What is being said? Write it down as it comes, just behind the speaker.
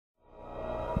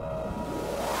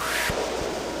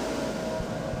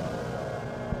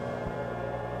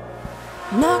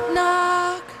Knock,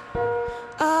 knock,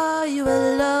 are you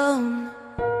alone?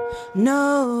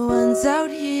 No one's out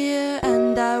here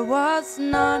and I was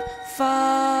not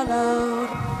followed.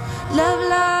 Love,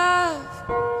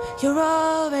 love, you're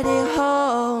already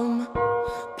home.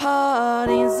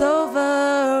 Party's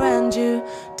over and you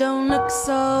don't look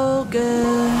so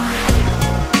good.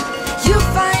 You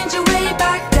find your way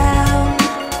back down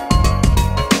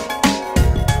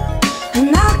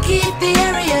and I'll keep the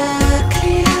area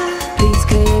clear. Please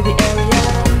clear the area.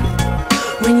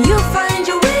 When you find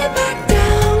your way back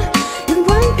down in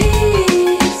one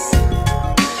piece,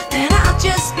 then I'll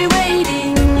just be waiting.